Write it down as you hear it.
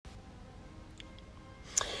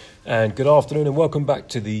And good afternoon and welcome back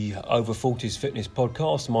to the Over 40s Fitness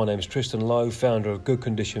Podcast. My name is Tristan Lowe, founder of Good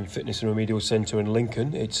Condition Fitness and Remedial Centre in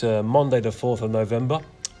Lincoln. It's Monday the 4th of November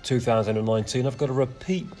 2019. I've got a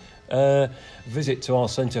repeat visit to our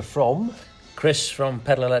centre from... Chris from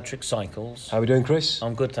Pedal Electric Cycles. How are we doing, Chris?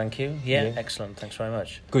 I'm good, thank you. Yeah, excellent. Thanks very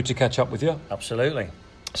much. Good to catch up with you. Absolutely.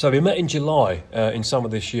 So we met in July in summer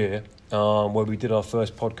this year where we did our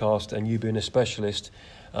first podcast, and you being a specialist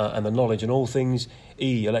and the knowledge and all things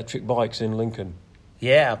electric bikes in Lincoln.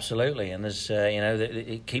 Yeah, absolutely. And there's,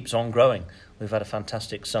 it keeps on growing. We've had a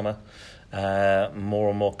fantastic summer. More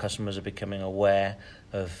and more customers are becoming aware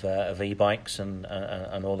of e-bikes and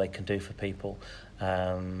all they can do for people.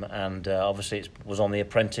 Obviously it was on The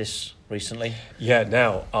Apprentice recently. Yeah,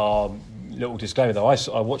 now, little disclaimer though,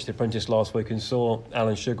 I watched The Apprentice last week and saw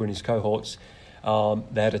Alan Sugar and his cohorts.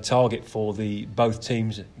 They had a target for both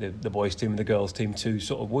teams, the boys team and the girls team, to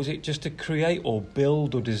sort of, was it just to create or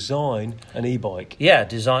build or design an e-bike? Yeah,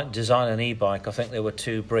 design an e-bike. I think there were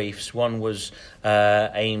two briefs. One was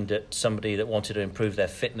aimed at somebody that wanted to improve their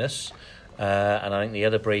fitness. And I think the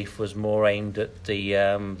other brief was more aimed at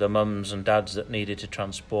the mums and dads that needed to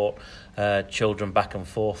transport children back and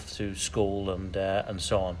forth to school and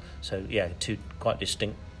so on. So yeah, two quite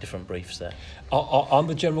distinct, different briefs there. On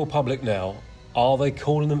the general public now, are they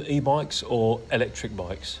calling them e-bikes or electric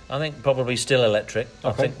bikes? I think probably still electric. Okay.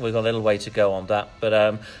 I think we've got a little way to go on that.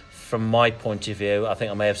 But from my point of view, I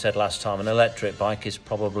think I may have said last time, an electric bike is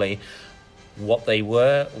probably what they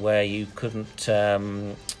were, where you couldn't,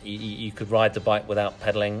 you could ride the bike without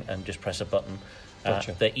pedalling and just press a button.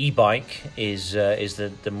 Gotcha. The e-bike is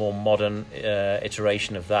the more modern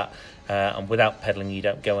iteration of that, and without pedalling you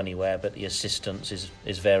don't go anywhere, but the assistance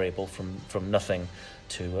is variable from nothing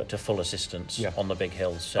to full assistance on the big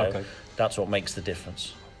hills. So that's what makes the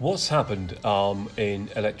difference. What's happened in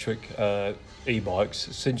electric e-bikes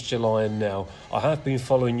since July and now? I have been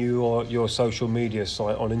following your social media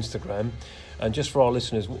site on Instagram, and just for our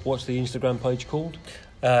listeners, what's the Instagram page called?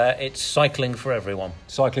 It's Cycling for Everyone.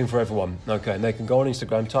 Cycling for Everyone. Okay, and they can go on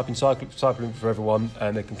Instagram, type in Cycling for Everyone,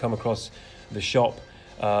 and they can come across the shop,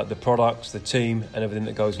 the products, the team, and everything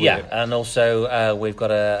that goes with it. Yeah, and also we've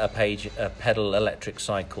got a page, Pedal Electric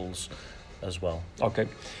Cycles, as well. Okay,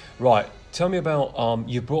 right. Tell me about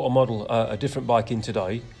you brought a model, a different bike in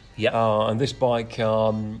today. Yeah. And this bike,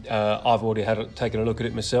 I've already taken a look at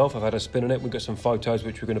it myself. I've had a spin on it. We've got some photos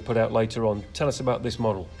which we're going to put out later on. Tell us about this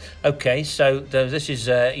model. Okay, so this is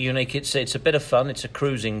unique. It's a bit of fun. It's a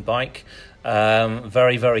cruising bike.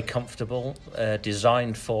 Very, very comfortable.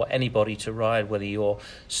 Designed for anybody to ride, whether you're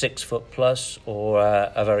 6 foot plus or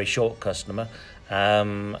a very short customer.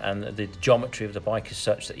 And the geometry of the bike is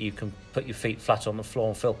such that you can put your feet flat on the floor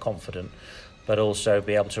and feel confident, but also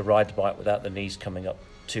be able to ride the bike without the knees coming up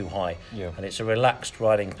too high. Yeah. And it's a relaxed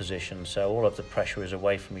riding position, so all of the pressure is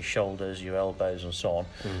away from your shoulders, your elbows and so on.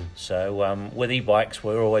 So with e-bikes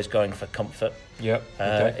we're always going for comfort. Yep.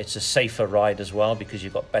 Okay. It's a safer ride as well because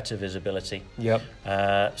you've got better visibility. Yep.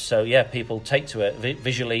 So yeah, people take to it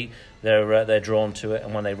visually. They're drawn to it,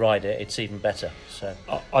 and when they ride it, it's even better. So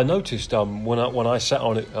I noticed when I sat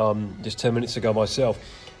on it just 10 minutes ago myself.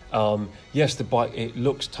 Yes, the bike, it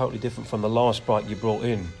looks totally different from the last bike you brought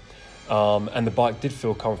in. And the bike did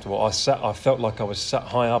feel comfortable. I felt like I was sat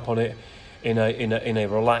high up on it in a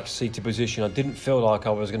relaxed seated position. I didn't feel like I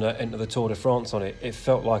was going to enter the Tour de France on it. It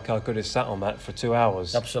felt like I could have sat on that for 2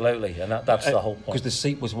 hours. Absolutely, and that's the whole point. Because the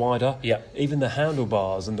seat was wider. Yeah. Even the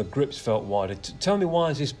handlebars and the grips felt wider. Tell me, why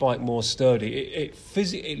is this bike more sturdy?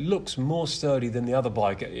 It looks more sturdy than the other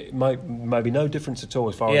bike. It may be no difference at all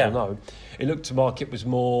as far as I know. It looked to Mark it was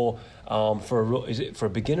more is it for a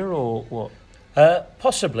beginner or what?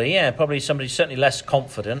 Possibly, yeah. Probably somebody certainly less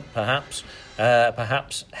confident, perhaps.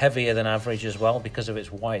 Perhaps heavier than average as well because of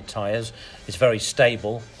its wide tyres. It's very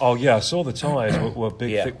stable. Oh yeah, I saw the tyres were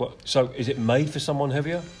big, thick. So is it made for someone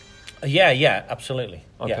heavier? Yeah, absolutely.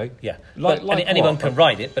 Okay. Yeah. Anyone can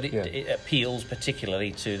ride it, but it appeals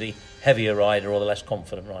particularly to the heavier rider or the less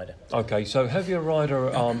confident rider. Okay, so heavier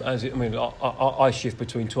rider, I shift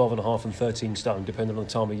between 12.5 and 13 stone, depending on the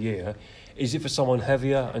time of year. Is it for someone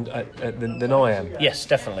heavier than I am? Yes,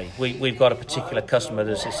 definitely. We've got a particular customer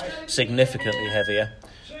that is significantly heavier.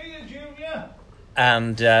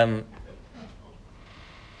 And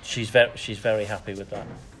she's very happy with that.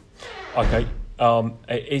 Okay.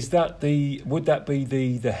 Would that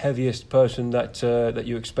be the heaviest person that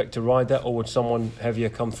you expect to ride that, or would someone heavier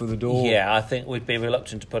come through the door? Yeah, I think we'd be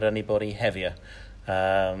reluctant to put anybody heavier.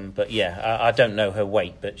 But yeah, I don't know her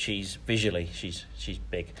weight, but she's visually she's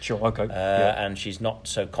big. Sure, okay. And she's not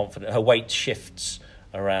so confident. Her weight shifts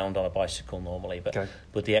around on a bicycle normally. But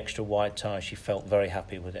with the extra wide tyre, she felt very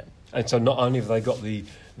happy with it. And so not only have they got the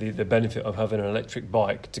benefit of having an electric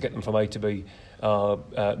bike to get them from A to B,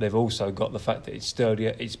 they've also got the fact that it's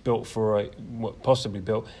sturdier. It's built for possibly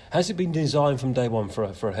built. Has it been designed from day one for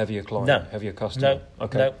a heavier client, heavier customer? No.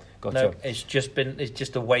 Okay. No. Gotcha. No, it's just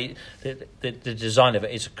the way the design of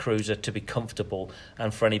it is a cruiser to be comfortable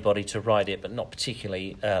and for anybody to ride it, but not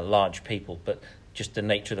particularly large people. But just the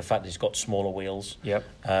nature of the fact that it's got smaller wheels,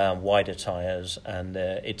 wider tyres, and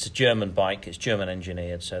it's a German bike. It's German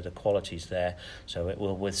engineered, so the quality's there. So it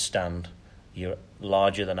will withstand your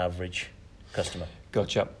larger than average customer.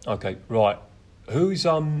 Gotcha. Okay. Right. Who's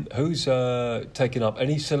taken up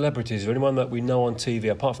any celebrities or anyone that we know on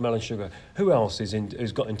TV apart from Alan Sugar? Who else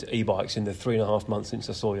who's got into e-bikes in the 3.5 months since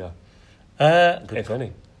I saw you? If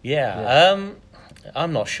any. Yeah.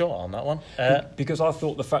 I'm not sure on that one. Because I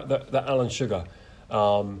thought the fact that Alan Sugar,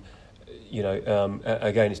 again,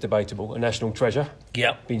 it's debatable, a national treasure.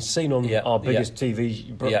 Yeah. Been seen on our biggest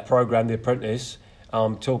TV programme, The Apprentice.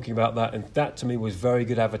 Talking about that, and that to me was very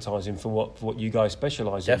good advertising for what you guys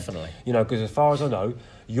specialise in. Definitely. Because as far as I know,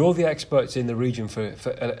 you're the experts in the region for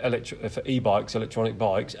e-bikes, electronic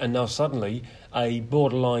bikes, and now suddenly a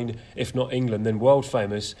borderline, if not England, then world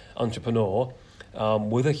famous entrepreneur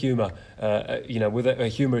with a humour, with a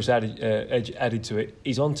humorous edge added to it,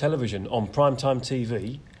 is on television on primetime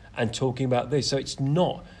TV and talking about this. So it's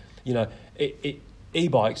not,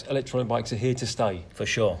 e-bikes, electronic bikes are here to stay. For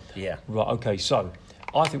sure, yeah. Right, okay, so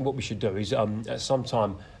I think what we should do is at some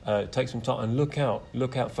time take some time and look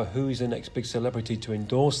out for who is the next big celebrity to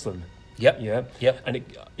endorse them. Yep. Yeah. Yep. And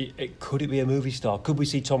could it be a movie star? Could we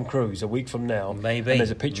see Tom Cruise a week from now? Maybe. And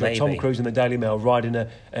there's a picture of Tom Cruise in the Daily Mail riding a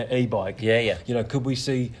e-bike. Yeah. Could we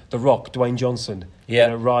see The Rock, Dwayne Johnson?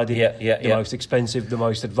 Yeah. Riding the most expensive, the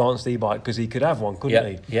most advanced e-bike because he could have one, couldn't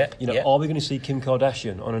he? Yeah. Are we going to see Kim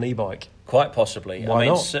Kardashian on an e-bike? Quite possibly. Why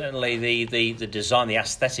not? Certainly the design, the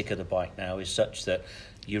aesthetic of the bike now is such that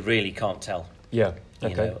you really can't tell. Yeah.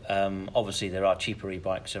 Okay. Obviously there are cheaper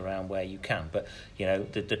e-bikes around where you can, but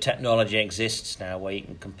the technology exists now where you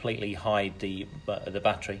can completely hide the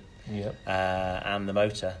battery and the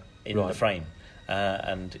motor in the frame,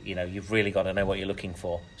 and you've really got to know what you're looking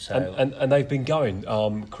for. So and they've been going.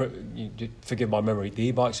 Forgive my memory. The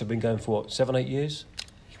e-bikes have been going for 7-8 years.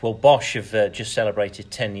 Well, Bosch have just celebrated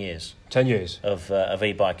 10 years. 10 years of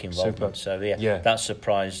e-bike involvement. Super. So that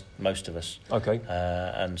surprised most of us. Okay.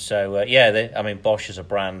 And so Bosch is a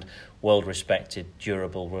brand, world respected,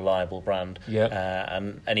 durable, reliable brand. Yeah.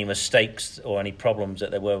 And any mistakes or any problems that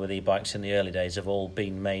there were with e-bikes in the early days have all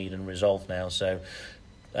been made and resolved now. So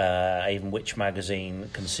even Which magazine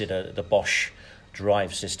consider the Bosch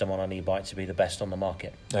drive system on an e-bike to be the best on the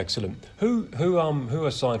market. Excellent. Who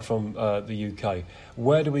aside from the UK,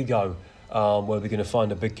 where do we go where we're going to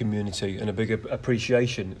find a big community and a big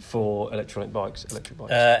appreciation for electric bikes?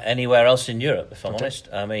 Anywhere else in Europe, if I'm honest.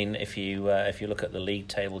 I mean, if you look at the league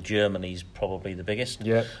table, Germany's probably the biggest.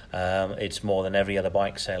 Yeah. It's more than every other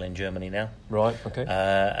bike sale in Germany now. Right. Okay.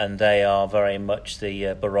 And they are very much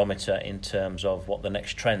the barometer in terms of what the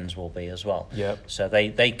next trends will be as well. Yeah. So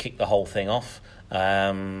they kick the whole thing off.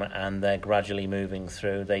 And they're gradually moving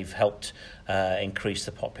through. They've helped increase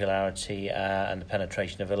the popularity and the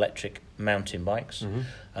penetration of electric mountain bikes,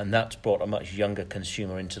 and that's brought a much younger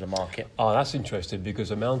consumer into the market. Oh, that's interesting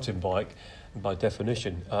because a mountain bike, by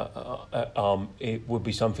definition, it would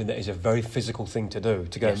be something that is a very physical thing to do,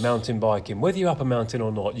 to go mountain biking, whether you're up a mountain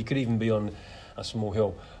or not. You could even be on a small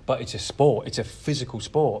hill, but it's a sport. It's a physical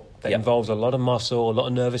sport that involves a lot of muscle, a lot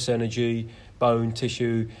of nervous energy, bone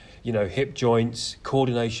tissue, hip joints,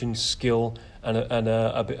 coordination, skill, and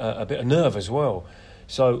a bit of nerve as well.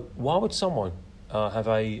 So why would someone have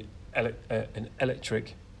an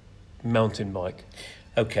electric mountain bike?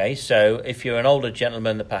 Okay, so if you're an older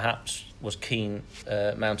gentleman that perhaps was keen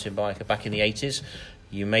mountain biker back in the 80s,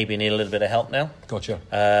 you maybe need a little bit of help now. Gotcha.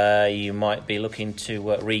 You might be looking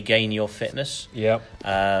to regain your fitness. Yeah.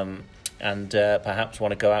 And perhaps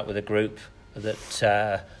want to go out with a group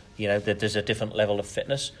that that there's a different level of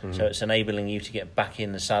fitness, so it's enabling you to get back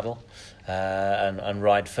in the saddle and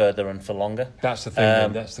ride further and for longer. That's the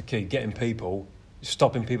thing. That's the key. Getting people,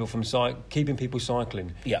 stopping people from keeping people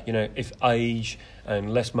cycling. Yeah. If age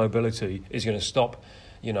and less mobility is going to stop,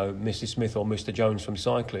 Mrs. Smith or Mr. Jones from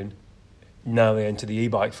cycling, now they enter the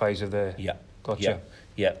e-bike phase of their. Yeah. Gotcha.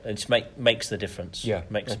 Yeah, it makes the difference. Yeah,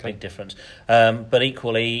 makes a big difference. But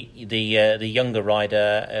equally, the younger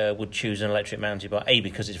rider would choose an electric mountain bike,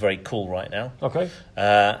 because it's very cool right now. Okay.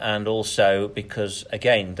 And also because,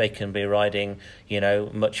 again, they can be riding,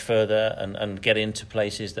 much further and get into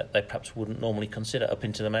places that they perhaps wouldn't normally consider, up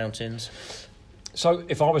into the mountains. So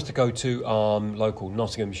if I was to go to local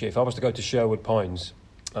Nottinghamshire, if I was to go to Sherwood Pines,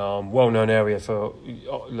 well-known area for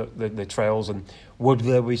the trails, and would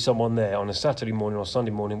there be someone there on a Saturday morning or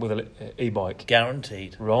Sunday morning with an e-bike?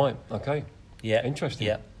 Guaranteed. Right, okay. Yeah. Interesting.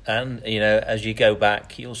 Yeah. And, as you go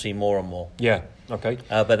back, you'll see more and more. Yeah, okay.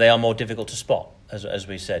 But they are more difficult to spot, as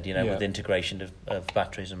we said, Yeah. with integration of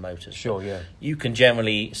batteries and motors. Sure, yeah. You can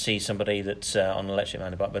generally see somebody that's on an electric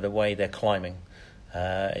mountain bike by the way they're climbing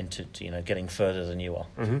into getting further than you are.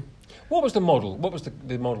 Mm-hmm. What was the model? What was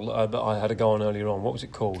the model that I had to go on earlier on? What was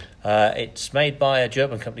it called? It's made by a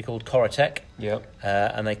German company called Coratec. Yeah.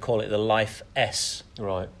 And they call it the Life S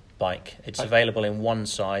Right. bike. It's available in one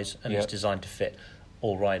size, and Yeah. it's designed to fit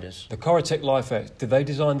all riders. The Coratec Life X, did they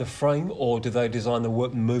design the frame or did they design the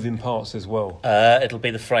moving parts as well? It'll be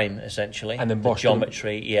the frame, essentially. And then the Bosch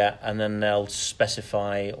geometry, yeah, and then they'll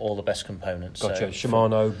specify all the best components. Gotcha. So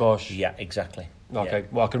Shimano, Bosch. Yeah, exactly. Okay. Yeah.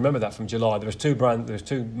 Well, I can remember that from July. There was two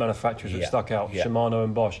manufacturers that Yeah. stuck out, Yeah. Shimano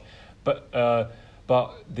and Bosch. But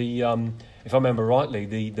the if I remember rightly,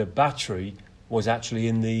 the battery was actually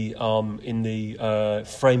in the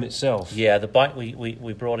frame itself. Yeah, the bike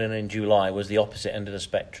we brought in July was the opposite end of the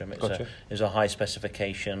spectrum. Gotcha. It was a high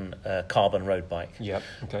specification carbon road bike. Yeah.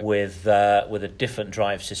 Okay. With a different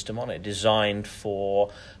drive system on it, designed for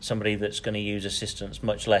somebody that's going to use assistance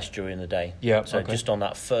much less during the day. Yeah, So okay. just on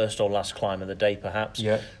that first or last climb of the day, perhaps.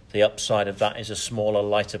 Yeah. The upside of that is a smaller,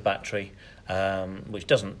 lighter battery, which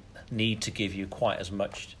doesn't need to give you quite as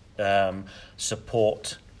much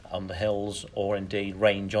support on the hills or indeed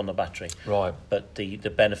range on the battery. Right. But the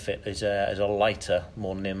benefit is a lighter,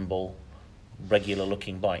 more nimble, regular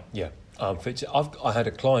looking bike. Yeah. I had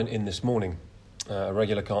a client in this morning, a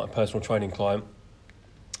regular client, a personal training client,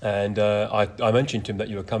 and I mentioned to him that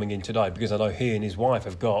you were coming in today because I know he and his wife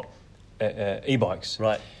have got e-bikes.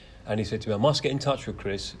 Right. And he said to me, I must get in touch with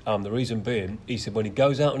Chris. The reason being, he said, when he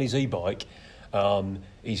goes out on his e-bike,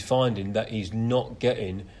 he's finding that he's not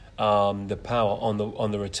getting the power on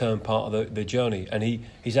the return part of the journey. And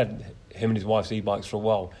he's had him and his wife's e-bikes for a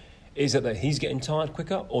while. Is it that he's getting tired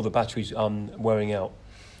quicker or the battery's wearing out?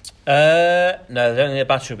 No, I don't think the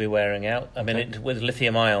battery will be wearing out. I mean, with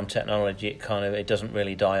lithium-ion technology, it doesn't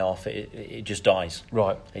really die off. It just dies.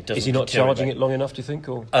 Right. It doesn't Is he not deteriorate. charging it long enough, do you think?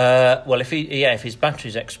 Or Well, if his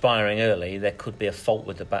battery's expiring early, there could be a fault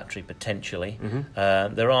with the battery potentially.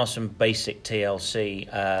 Mm-hmm. There are some basic TLC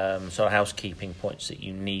sort of housekeeping points that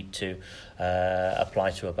you need to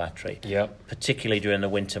apply to a battery. Yeah. Particularly during the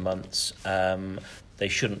winter months, they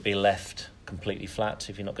shouldn't be left completely flat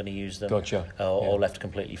if you're not going to use them. Gotcha. Or left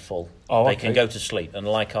completely full. Oh, They okay. can go to sleep, and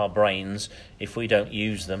like our brains, if we don't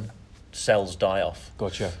use them, cells die off.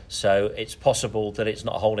 Gotcha. So it's possible that it's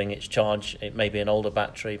not holding its charge. It may be an older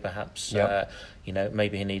battery, perhaps. Yep.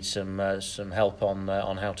 Maybe he needs some help on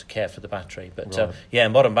how to care for the battery. But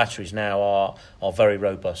Right. modern batteries now are very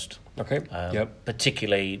robust. Okay. Yep.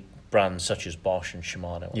 Particularly brands such as Bosch and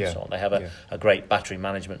Shimano and Yeah. so on. They have a great battery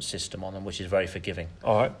management system on them, which is very forgiving.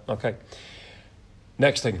 All right. Okay.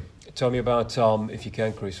 Next thing, tell me about, if you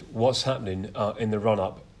can, Chris, what's happening in the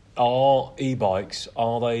run-up. Are e-bikes,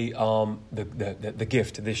 are they the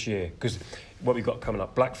gift this year? Because what we've got coming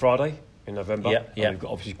up, Black Friday in November. Yeah, yeah. And we've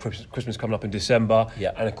got obviously Christmas coming up in December.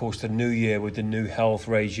 Yeah. And, of course, the new year with the new health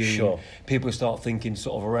regime. Sure. People start thinking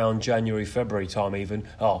sort of around January, February time even,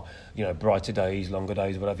 brighter days, longer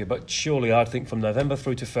days, whatever. But surely I'd think from November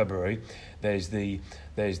through to February, there's the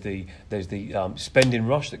spending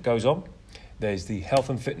rush that goes on. There's the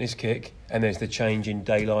health and fitness kick, and there's the change in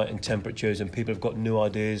daylight and temperatures, and people have got new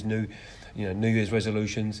ideas, New Year's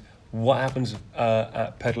resolutions. What happens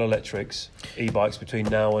at Pedal Electrics e-bikes between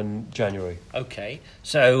now and January? Okay,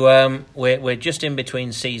 so we're just in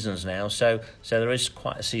between seasons now, so there is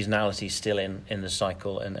quite a seasonality still in the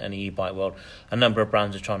cycle and the e-bike world. A number of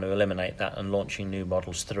brands are trying to eliminate that and launching new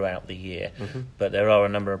models throughout the year, but there are a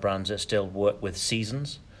number of brands that still work with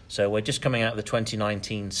seasons. So we're just coming out of the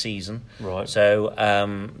 2019 season. Right. So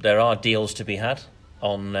there are deals to be had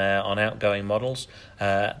on outgoing models.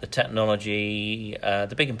 The technology,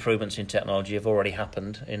 the big improvements in technology have already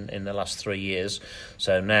happened in the last 3 years.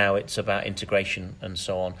 So now it's about integration and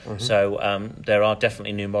so on. So there are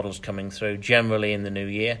definitely new models coming through, generally in the new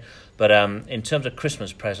year. But in terms of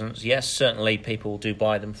Christmas presents, yes, certainly people do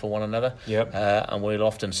buy them for one another. Yep. And we'll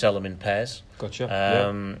often sell them in pairs.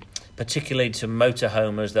 Gotcha. Particularly to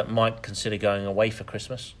motorhomers that might consider going away for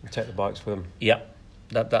Christmas. Take the bikes with them. Yeah,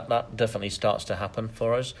 that definitely starts to happen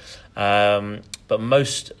for us. But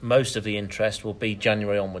most of the interest will be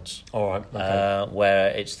January onwards. All right. Okay. Where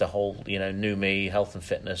it's the whole, new me, health and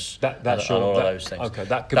fitness, and all of those things. Okay,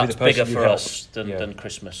 that could That's be the person bigger you for help. us than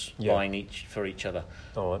Christmas, Yeah. buying each for each other.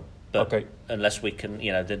 All right. But Okay. unless we can,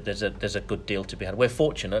 there's a good deal to be had. We're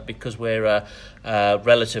fortunate because we're a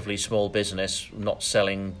relatively small business, not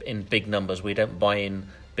selling in big numbers. We don't buy in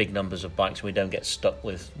big numbers of bikes. We don't get stuck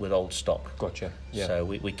with old stock. Gotcha. Yeah. So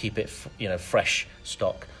we keep it, fresh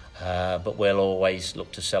stock. But we'll always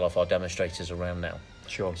look to sell off our demonstrators around now.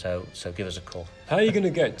 Sure. So give us a call. How are you going to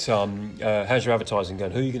get? How's your advertising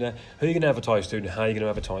going? Who are you going to advertise to, and how are you going to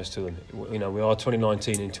advertise to them? We are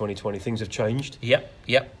 2019 and 2020. Things have changed. Yep.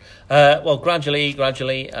 Well, gradually,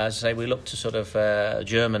 as I say, we look to sort of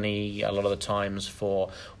Germany a lot of the times for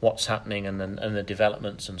what's happening and the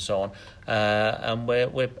developments and so on. And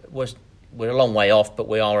we're a long way off, but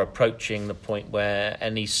we are approaching the point where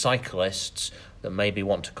any cyclists that maybe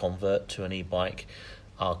want to convert to an e-bike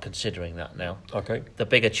are considering that now. Okay. The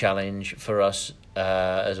bigger challenge for us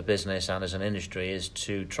as a business and as an industry is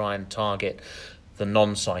to try and target the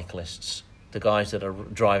non-cyclists, the guys that are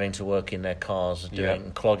driving to work in their cars,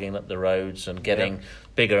 clogging up the roads and getting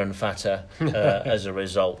bigger and fatter as a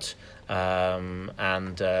result, and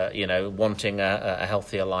wanting a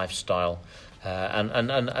healthier lifestyle,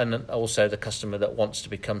 and also the customer that wants to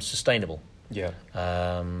become sustainable. Yeah.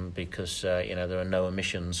 Because there are no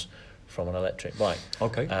emissions from an electric bike.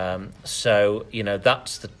 Okay. So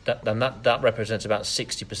that represents about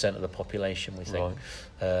 60% of the population, we think,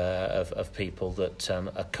 of people that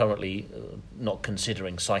are currently not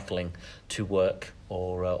considering cycling to work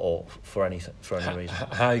or for any reason.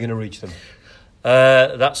 How are you going to reach them?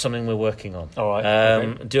 That's something we're working on. All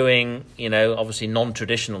right. Doing, obviously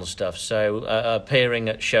non-traditional stuff. So appearing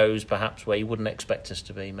at shows perhaps where you wouldn't expect us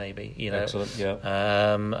to be, maybe. Excellent. Yeah.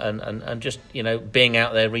 And just being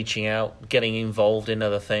out there, reaching out, getting involved in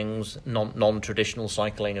other things, non-traditional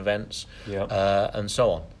cycling events. Yeah. And so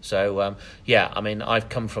on. So I've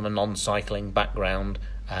come from a non-cycling background,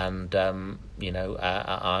 and I'm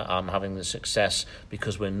having the success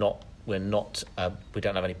because we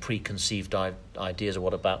don't have any preconceived ideas of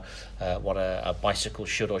what a bicycle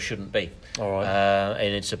should or shouldn't be. All right.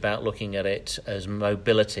 And it's about looking at it as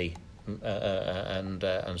mobility and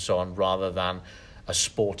so on, rather than a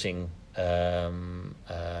sporting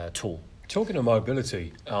tool. Talking of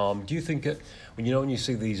mobility, do you think that when you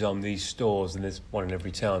see these stores, and there's one in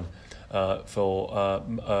every town for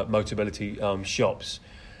Motability shops,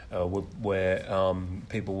 where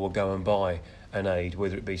people will go and buy an aid,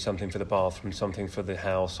 whether it be something for the bathroom, something for the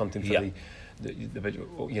house, something for and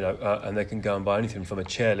they can go and buy anything from a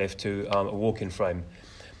chairlift to a walking frame.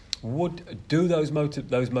 Do those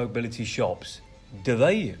mobility shops, do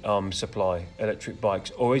they supply electric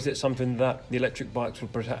bikes, or is it something that the electric bikes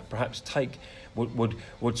would perhaps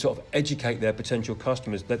would sort of educate their potential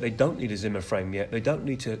customers that they don't need a Zimmer frame yet, they don't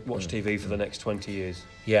need to watch TV for the next 20 years?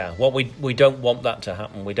 Yeah, well, we don't want that to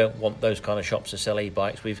happen. We don't want those kind of shops to sell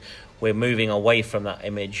e-bikes. We're moving away from that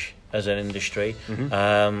image as an industry.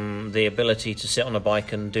 Mm-hmm. The ability to sit on a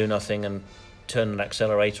bike and do nothing and turn an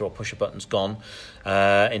accelerator or push a button's gone.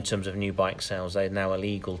 In terms of new bike sales, they're now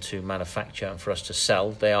illegal to manufacture and for us to sell.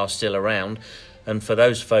 They are still around. And for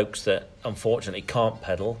those folks that unfortunately can't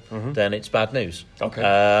pedal, then it's bad news. Okay.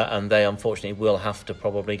 And they unfortunately will have to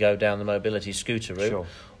probably go down the mobility scooter route. Sure.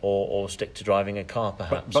 Or stick to driving a car,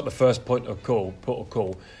 perhaps. But the first port of call,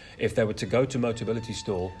 if they were to go to a Motability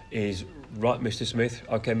store, is, right, Mr. Smith,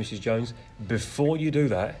 okay, Mrs. Jones, before you do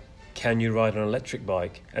that, can you ride an electric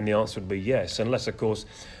bike? And the answer would be yes, unless, of course,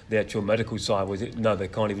 the actual medical side was it. No, they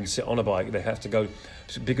can't even sit on a bike. They have to go,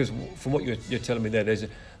 because from what you're telling me there's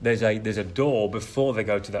a door before they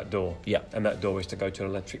go to that door. Yeah. And that door is to go to an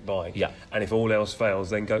electric bike. Yeah. And if all else fails,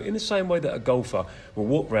 then go in the same way that a golfer will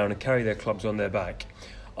walk around and carry their clubs on their back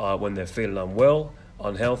when they're feeling unwell,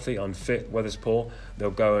 unhealthy, unfit, weather's poor. They'll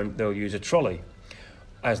go and they'll use a trolley.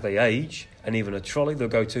 As they age, and even a trolley, they'll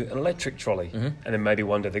go to an electric trolley. And then maybe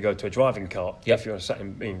one day they go to a driving cart, if you're sat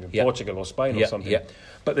in Portugal or Spain or something.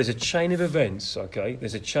 But there's a chain of events, okay?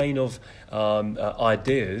 There's a chain of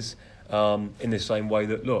ideas in the same way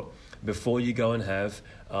that, look, before you go and have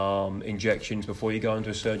injections, before you go into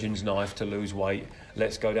a surgeon's knife to lose weight,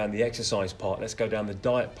 let's go down the exercise part, let's go down the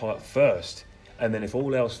diet part first. And then if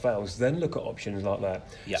all else fails, then look at options like that.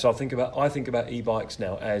 So I think about e-bikes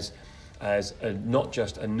now as not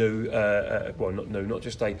just a new, not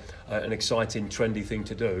just an exciting, trendy thing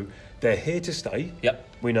to do. They're here to stay. Yep.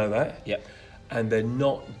 We know that. Yep. And they're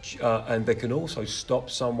not, and they can also stop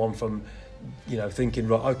someone from, thinking,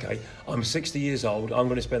 right, okay, I'm 60 years old. I'm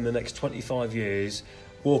going to spend the next 25 years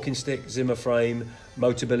walking stick, Zimmer frame,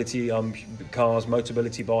 Motability cars,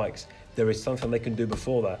 Motability bikes. There is something they can do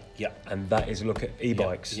before that. Yeah. And that is look at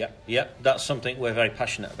e-bikes. Yeah. That's something we're very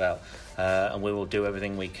passionate about, and we will do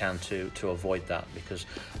everything we can to avoid that, because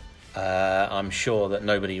I'm sure that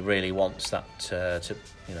nobody really wants that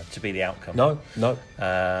to be the outcome. No.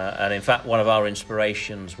 And in fact, one of our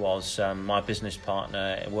inspirations was my business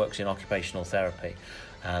partner works in occupational therapy,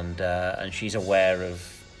 and she's aware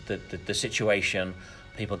of the situation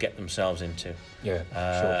people get themselves into. Yeah,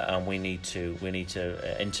 sure. And we need to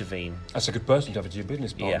intervene. That's a good person to have as your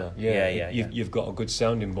business partner. You've got a good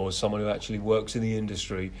sounding board, someone who actually works in the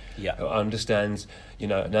industry, who understands,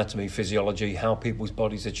 anatomy, physiology, how people's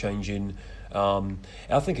bodies are changing.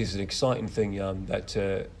 I think it's an exciting thing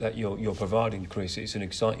that you're providing, Chris. It's an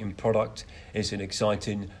exciting product. It's an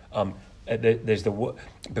exciting. There's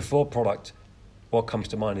before product. What comes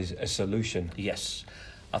to mind is a solution. Yes.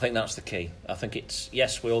 I think that's the key. I think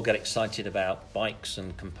yes, we all get excited about bikes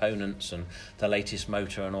and components and the latest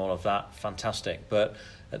motor and all of that. Fantastic. But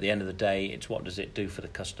at the end of the day, it's what does it do for the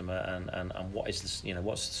customer and what is this,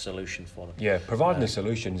 what's the solution for them? Yeah, providing a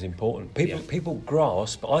solution is important. People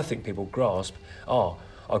grasp, I think people grasp,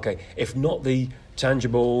 okay, if not the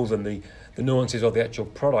tangibles and the nuances of the actual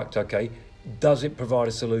product, okay, does it provide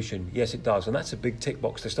a solution? Yes, it does. And that's a big tick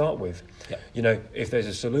box to start with. Yep. If there's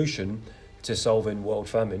a solution to solving world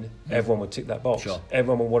famine, everyone would tick that box. Sure.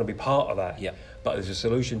 Everyone would want to be part of that. Yeah. But there's a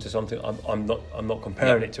solution to something. I'm not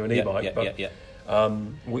comparing it to an e-bike, but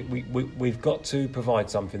we've got to provide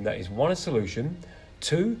something that is, one, a solution,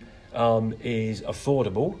 two, is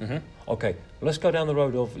affordable. Mm-hmm. Okay, let's go down the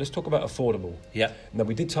road of, let's talk about affordable. Yeah. Now,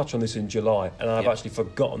 we did touch on this in July, and I've actually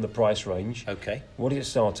forgotten the price range. Okay. What does it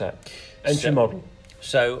start at? Entry model.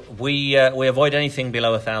 So we avoid anything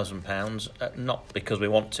below £1,000, not because we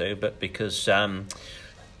want to, but because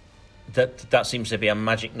that seems to be a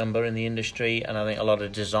magic number in the industry, and I think a lot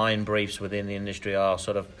of design briefs within the industry are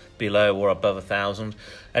sort of below or above 1,000.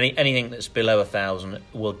 Anything that's below 1,000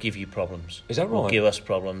 will give you problems. Is that right? Will give us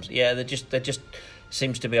problems. Yeah, there just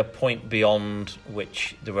seems to be a point beyond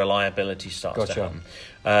which the reliability starts to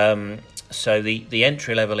happen. So the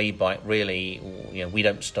entry level e-bike really, we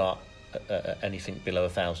don't start anything below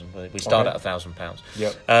 1,000. We start at £1,000.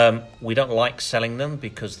 Yep. We don't like selling them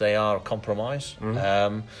because they are a compromise.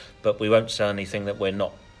 Mm-hmm. But we won't sell anything that we're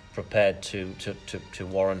not prepared to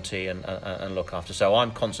warranty and look after. So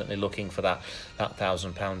I'm constantly looking for that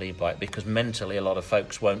 £1,000 e-bike, because mentally a lot of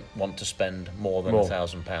folks won't want to spend more than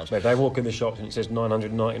 £1,000. If they walk in the shops and it says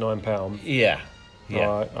 £999. Yeah.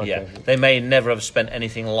 Right, okay. Yeah. They may never have spent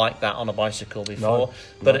anything like that on a bicycle before.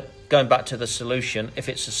 Going back to the solution, if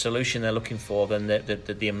it's a solution they're looking for, then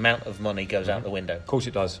the amount of money goes out the window. Of course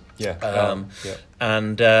it does. Yeah.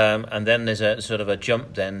 And then there's a sort of a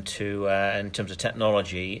jump then to in terms of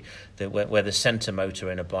technology, where the centre motor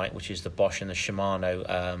in a bike, which is the Bosch and the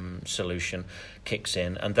Shimano solution, kicks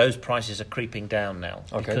in, and those prices are creeping down now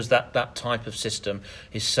because that type of system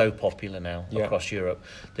is so popular now across Europe.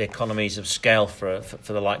 The economies of scale for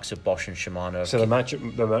the likes of Bosch and Shimano. So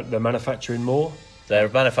they're manufacturing more. They're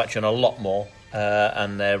manufacturing a lot more,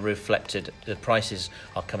 and they're reflected. The prices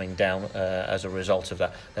are coming down as a result of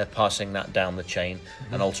that. They're passing that down the chain,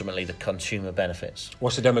 and ultimately the consumer benefits.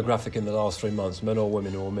 What's the demographic in the last 3 months? Men or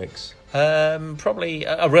women or a mix? Probably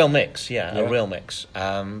a real mix. A real mix.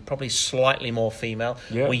 Probably slightly more female.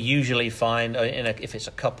 Yeah. We usually find if it's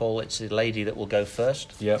a couple, it's the lady that will go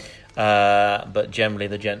first. Yeah. But generally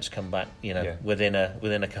the gents come back. Within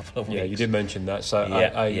a couple of weeks. Yeah, you did mention that.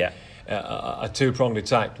 So a two-pronged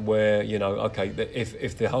attack where,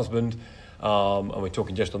 if the husband, and we're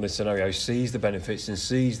talking just on this scenario, sees the benefits and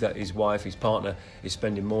sees that his wife, his partner, is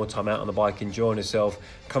spending more time out on the bike, enjoying herself,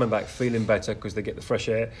 coming back feeling better because they get the fresh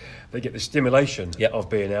air, they get the stimulation of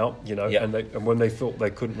being out, and when they thought they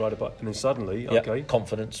couldn't ride a bike, and then suddenly,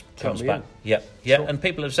 confidence comes back. Sure. And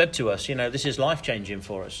people have said to us, this is life-changing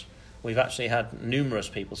for us. We've actually had numerous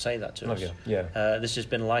people say that to us. This has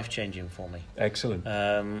been life-changing for me. Excellent.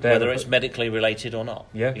 Whether it's medically related or not.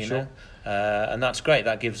 Yeah, sure. And that's great.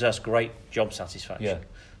 That gives us great job satisfaction. Yeah.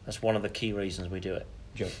 That's one of the key reasons we do it.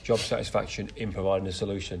 Job satisfaction in providing a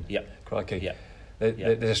solution. Yeah. Crikey. Yeah.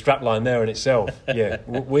 There's a strap line there in itself. Yeah.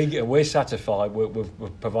 We're satisfied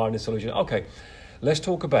with providing a solution. Okay, let's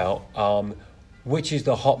talk about which is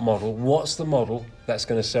the hot model. What's the model that's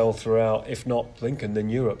going to sell throughout, if not Lincoln, then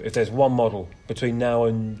Europe? If there's one model between now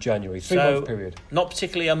and January, 3 month period. Not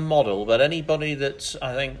particularly a model, but anybody that's,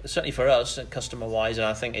 I think, certainly for us, customer-wise, and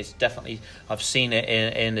I think it's definitely, I've seen it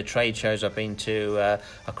in the trade shows I've been to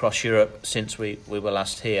across Europe since we were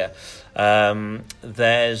last here.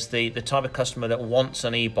 There's the type of customer that wants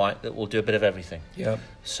an e-bike that will do a bit of everything. Yeah.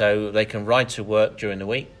 So they can ride to work during the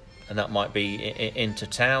week, and that might be into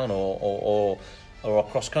town or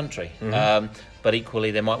across country. But equally,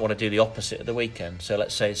 they might want to do the opposite at the weekend. So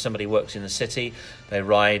let's say somebody works in the city, they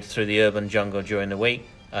ride through the urban jungle during the week,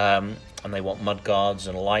 and they want mud guards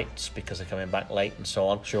and lights because they're coming back late and so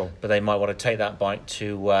on. Sure. But they might want to take that bike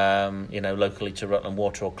to, locally to Rutland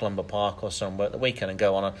Water or Clumber Park or somewhere at the weekend and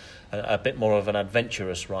go on a bit more of an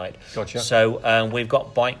adventurous ride. Gotcha. So we've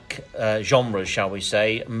got bike genres, shall we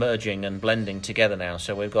say, merging and blending together now.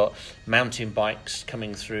 So we've got mountain bikes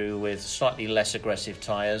coming through with slightly less aggressive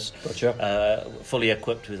tyres. Gotcha. Fully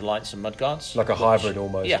equipped with lights and mudguards. Like a hybrid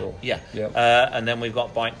almost. Yeah. And then we've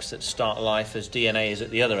got bikes that start life as DNA is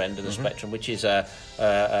at the other end of the spectrum, which is an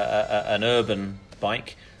urban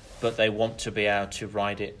bike, but they want to be able to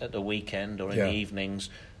ride it at the weekend or in the evenings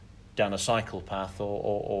down a cycle path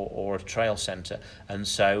or a trail centre. And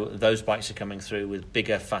so those bikes are coming through with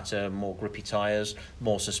bigger, fatter, more grippy tyres,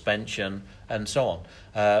 more suspension, and so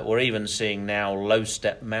on. We're even seeing now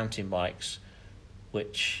low-step mountain bikes,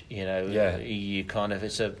 which, you kind of,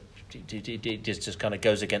 it just kind of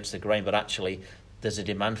goes against the grain, but actually there's a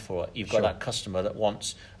demand for it. You've got that customer that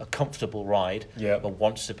wants a comfortable ride, but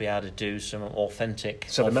wants to be able to do some authentic.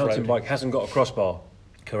 So the mountain bike hasn't got a crossbar.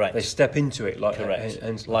 Correct. They step into it like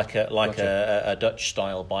a Dutch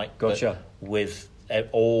style bike. Gotcha. But with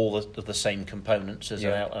all the same components as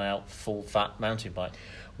an out and out full fat mountain bike.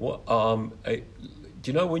 What do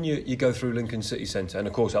you know when you go through Lincoln City Centre and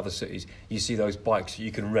of course other cities, you see those bikes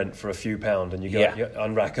you can rent for a few pound and you go you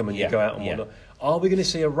unrack them and you go out and whatnot. Are we going to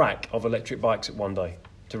see a rack of electric bikes at one day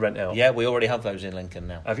to rent out? Yeah, we already have those in Lincoln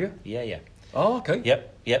now. Have you? Yeah. Oh, okay.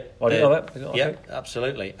 Yep. I didn't know that. Okay. Yep,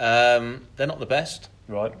 absolutely. They're not the best.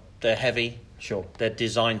 Right. They're heavy. Sure. They're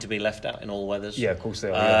designed to be left out in all weathers. Yeah, of course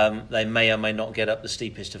they are. They may or may not get up the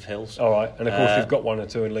steepest of hills. All right, and of course we've got one or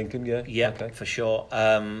two in Lincoln. Yeah, okay. For sure.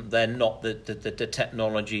 They're not the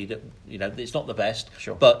technology that it's not the best.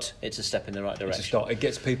 Sure. But it's a step in the right direction. It's a start. It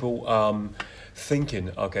gets people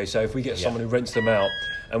thinking. Okay, so if we get someone who rents them out,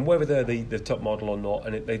 and whether they're the top model or not,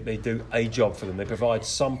 and they do a job for them, they provide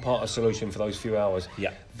some part of solution for those few hours.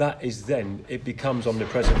 Yeah. That is then it becomes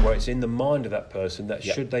omnipresent, where it's in the mind of that person that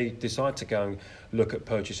should they decide to go and look at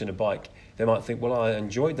purchasing a bike, they might think, well, I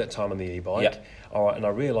enjoyed that time on the e-bike. Yeah. All right, and I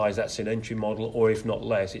realise that's an entry model, or if not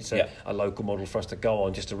less, it's a local model for us to go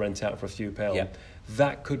on just to rent out for a few pounds. Yeah.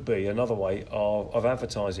 That could be another way of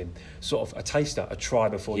advertising, sort of a taster, a try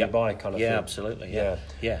before you buy kind of thing. Yeah, absolutely.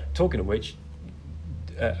 Yeah. Talking of which,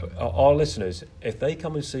 our listeners, if they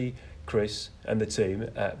come and see Chris and the team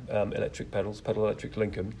at Electric Pedals, Pedal Electric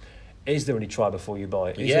Lincoln, is there any try before you buy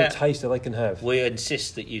it? Is there a taster they can have? We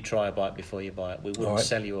insist that you try a bike before you buy it. We wouldn't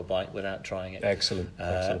sell you a bike without trying it. Excellent.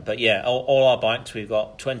 But yeah, all our bikes, we've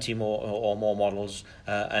got 20 more or more models,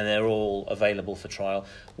 and they're all available for trial.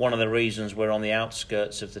 One of the reasons we're on the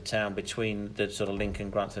outskirts of the town between the sort of Lincoln,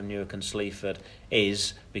 Grantham, Newark and Sleaford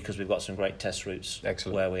is because we've got some great test routes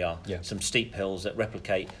where we are. Yeah. Some steep hills that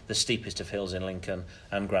replicate the steepest of hills in Lincoln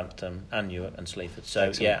and Grantham and Newark and Sleaford.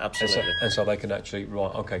 So yeah, absolutely. And so they can actually,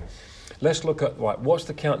 okay. Let's look at, what's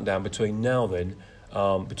the countdown between now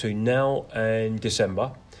and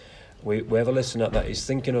December? We have a listener that is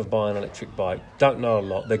thinking of buying an electric bike, don't know a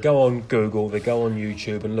lot. They go on Google, they go on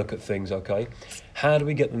YouTube and look at things, okay? How do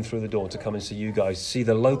we get them through the door to come and see you guys, see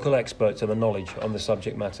the local experts and the knowledge on the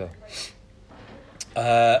subject matter?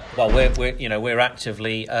 Well, we're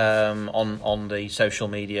actively on the social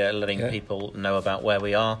media, letting people know about where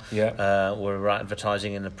we are. Yeah. We're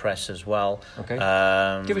advertising in the press as well. Okay.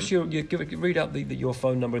 Give us read out your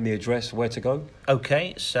phone number and the address where to go.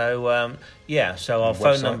 Okay. So so our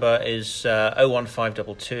phone number is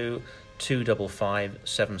 01522 255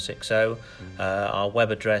 760. Our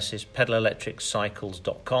web address is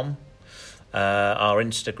pedalelectriccycles.com. Our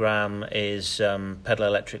Instagram is Pedal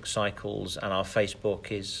Electric Cycles, and our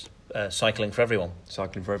Facebook is Cycling for Everyone.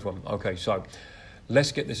 Cycling for Everyone. Okay, so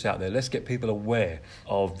let's get this out there. Let's get people aware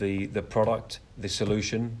of the product, the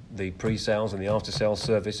solution, the pre-sales and the after-sales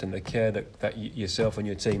service, and the care that yourself and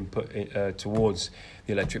your team put towards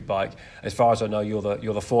the electric bike. As far as I know, you're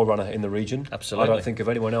the forerunner in the region. Absolutely. I don't think of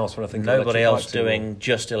anyone else when I think nobody of electric else bikes doing anymore.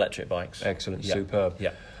 Just electric bikes. Excellent, superb.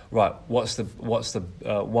 Yeah. Right, what's the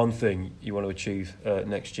one thing you want to achieve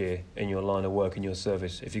next year in your line of work, in your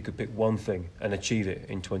service? If you could pick one thing and achieve it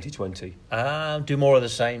in 2020. Do more of the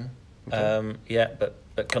same. Okay.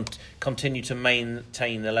 But continue to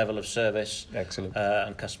maintain the level of service. Excellent.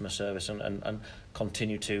 And customer service and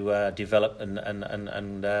continue to develop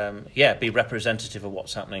and be representative of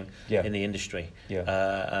what's happening in the industry.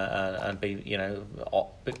 Yeah. And be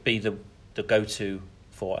the go-to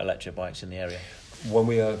for electric bikes in the area. When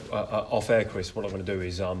we are off air, Chris, what I'm going to do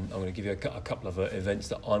is I'm going to give you a couple of events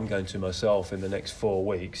that I'm going to myself in the next 4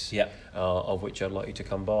 weeks, of which I'd like you to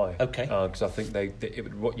come by. Okay. Because I think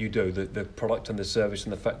what you do, the product and the service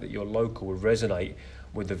and the fact that you're local would resonate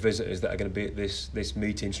with the visitors that are going to be at this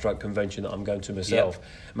meeting stroke convention that I'm going to myself.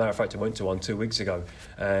 Matter of fact, I went to one 2 weeks ago,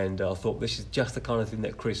 and I thought this is just the kind of thing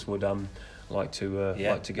that Chris would like to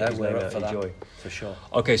get his name out and enjoy. For sure.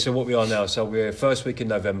 Okay, so what we are now, so we're first week in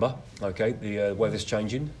November. Okay, the weather's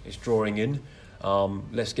changing, it's drawing in.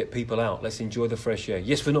 Let's get people out. Let's enjoy the fresh air.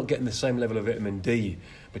 Yes, we're not getting the same level of vitamin D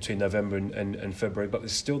between November and February, but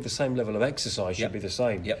there's still the same level of exercise. Should be the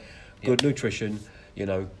same. Good nutrition,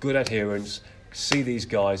 good adherence. See these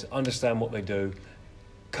guys, understand what they do.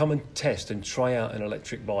 Come and test and try out an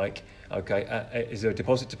electric bike. Okay, is there a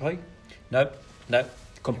deposit to pay? No.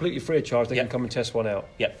 Completely free of charge. They can come and test one out.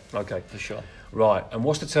 Okay, for sure. Right, and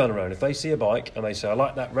what's the turnaround? If they see a bike and they say, I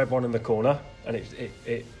like that red one in the corner, and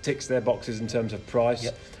it ticks their boxes in terms of price,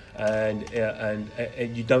 and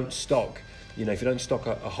you don't stock, if you don't stock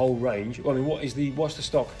a whole range, I mean, what's the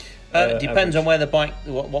stock? It depends on where the bike,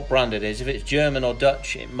 what brand it is. If it's German or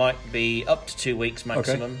Dutch, it might be up to 2 weeks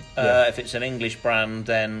maximum. If it's an English brand,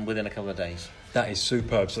 then within a couple of days. That is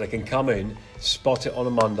superb. So they can come in, spot it on a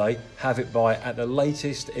Monday, have it by, at the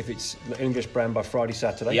latest, if it's an English brand, by Friday,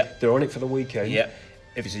 Saturday. They're on it for the weekend.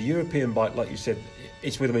 If it's a European bike, like you said,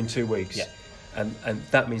 it's with them in 2 weeks. And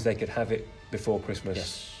that means they could have it before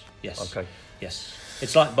Christmas. Yes. Okay. Yes.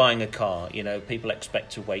 It's like buying a car. People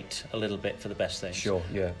expect to wait a little bit for the best things. Sure,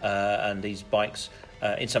 yeah. And these bikes,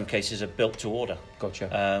 in some cases, are built to order. Gotcha.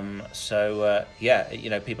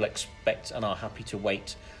 People expect and are happy to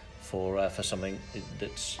wait for something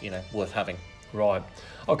that's worth having. Right.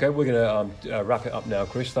 Okay, we're going to wrap it up now,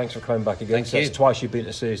 Chris. Thanks for coming back again. Thank you. That's twice you've been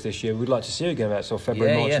to see us this year. We'd like to see you again till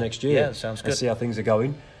February, March next year. Yeah, sounds good. And see how things are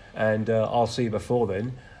going. And I'll see you before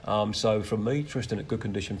then. So from me, Tristan at Good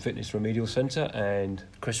Condition Fitness Remedial Centre, and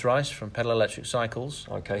Chris Rice from Pedal Electric Cycles.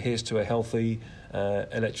 Okay, here's to a healthy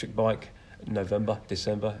electric bike, November,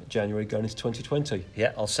 December, January, going into 2020.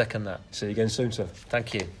 Yeah, I'll second that. See you again soon, sir.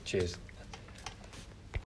 Thank you. Cheers.